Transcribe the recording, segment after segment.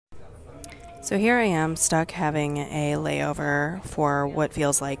So here I am, stuck having a layover for what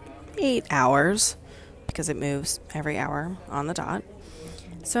feels like 8 hours, because it moves every hour on the dot.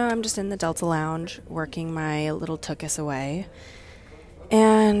 So I'm just in the Delta Lounge, working my little tuchus away.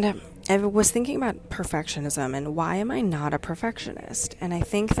 And I was thinking about perfectionism and why am I not a perfectionist? And I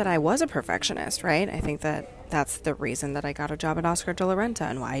think that I was a perfectionist, right? I think that that's the reason that I got a job at Oscar de la Renta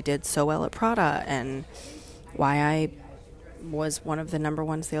and why I did so well at Prada and why I was one of the number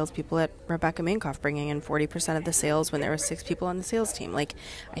one salespeople at Rebecca Minkoff, bringing in 40% of the sales when there were 6 people on the sales team. Like,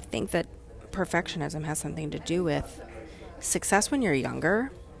 I think that perfectionism has something to do with success when you're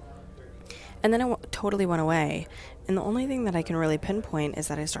younger. And then it totally went away. And the only thing that I can really pinpoint is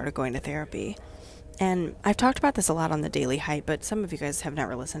that I started going to therapy. And I've talked about this a lot on the Daily Hype, but some of you guys have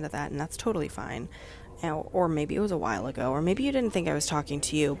never listened to that, and that's totally fine. Or maybe it was a while ago, or maybe you didn't think I was talking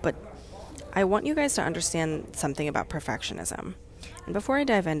to you, but I want you guys to understand something about perfectionism. And before I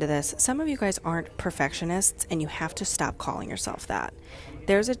dive into this, some of you guys aren't perfectionists, and you have to stop calling yourself that.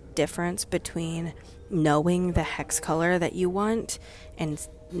 There's a difference between knowing the hex color that you want and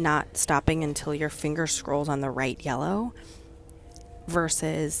not stopping until your finger scrolls on the right yellow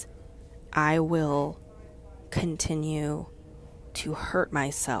versus I will continue to hurt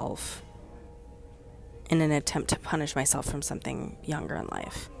myself in an attempt to punish myself from something younger in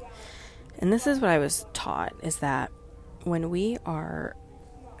life. And this is what I was taught, is that when we are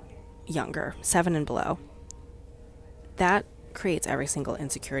younger, 7 and below, that creates every single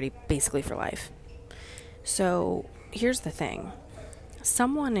insecurity basically for life. So here's the thing.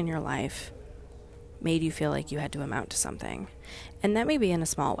 Someone in your life made you feel like you had to amount to something. And that may be in a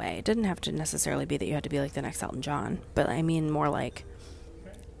small way. It didn't have to necessarily be that you had to be like the next Elton John. But I mean more like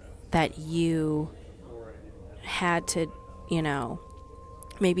that you had to,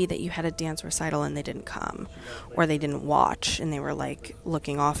 maybe that you had a dance recital and they didn't come. Or they didn't watch and they were like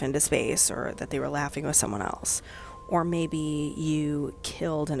looking off into space, or that they were laughing with someone else. Or maybe you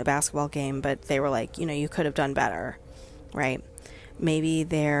killed in a basketball game, but they were like, you could have done better, right? Maybe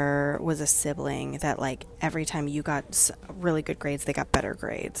there was a sibling that, like, every time you got really good grades, they got better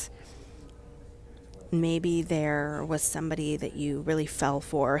grades. Maybe there was somebody that you really fell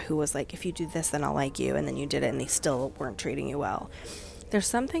for who was like, if you do this, then I'll like you. And then you did it and they still weren't treating you well. There's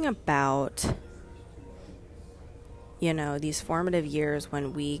something about, these formative years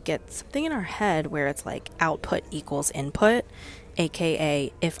when we get something in our head where it's like output equals input,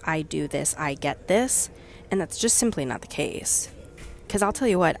 aka if I do this, I get this. And that's just simply not the case. Because I'll tell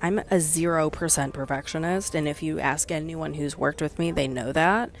you what, I'm a 0% perfectionist, and if you ask anyone who's worked with me, they know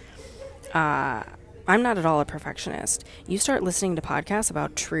that. I'm not at all a perfectionist. You start listening to podcasts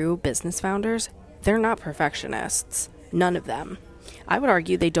about true business founders, they're not perfectionists. None of them. I would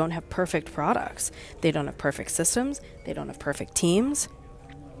argue they don't have perfect products. They don't have perfect systems. They don't have perfect teams.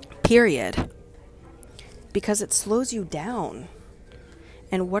 Period. Because it slows you down.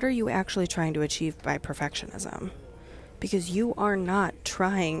 And what are you actually trying to achieve by perfectionism? Because you are not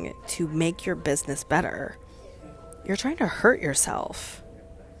trying to make your business better. You're trying to hurt yourself.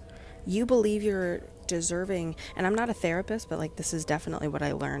 You believe you're deserving, and I'm not a therapist, but like this is definitely what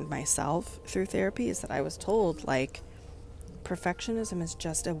I learned myself through therapy, is that I was told like perfectionism is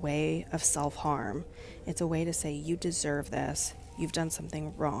just a way of self-harm. It's a way to say you deserve this. You've done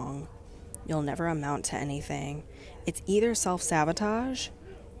something wrong. You'll never amount to anything. It's either self-sabotage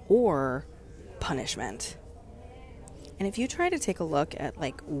or punishment. And if you try to take a look at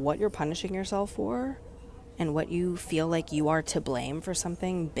like what you're punishing yourself for and what you feel like you are to blame for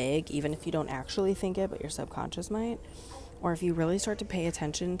something big, even if you don't actually think it, but your subconscious might, or if you really start to pay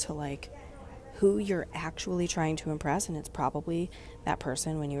attention to like who you're actually trying to impress, and it's probably that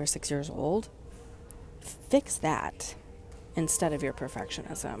person when you were 6 years old, fix that instead of your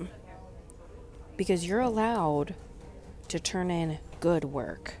perfectionism. Because you're allowed to turn in good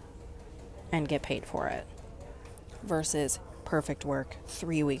work and get paid for it. Versus perfect work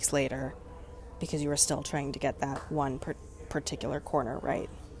 3 weeks later because you were still trying to get that one particular corner right.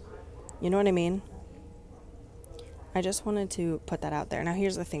 You know what I mean? I just wanted to put that out there. Now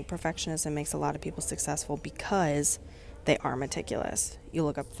here's the thing. Perfectionism makes a lot of people successful because they are meticulous. You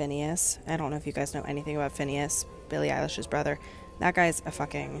look up Phineas. I don't know if you guys know anything about Phineas, Billie Eilish's brother. That guy's a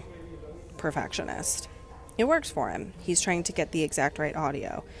fucking perfectionist. It works for him. He's trying to get the exact right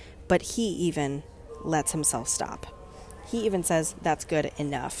audio. But he even lets himself stop. He even says that's good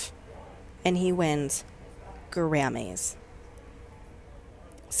enough. And he wins Grammys.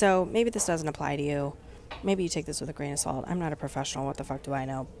 So maybe this doesn't apply to you. Maybe you take this with a grain of salt. I'm not a professional. What the fuck do I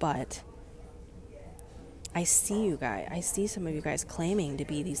know? But I see you guys. I see some of you guys claiming to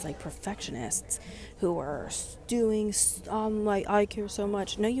be these like perfectionists who are doing, like, I care so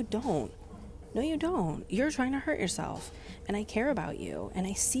much. No, you don't. No, you don't. You're trying to hurt yourself. And I care about you. And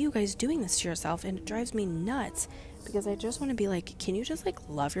I see you guys doing this to yourself, and it drives me nuts because I just want to be like, can you just like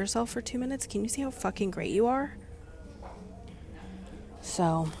love yourself for 2 minutes? Can you see how fucking great you are?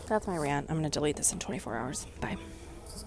 So that's my rant. I'm going to delete this in 24 hours. Bye.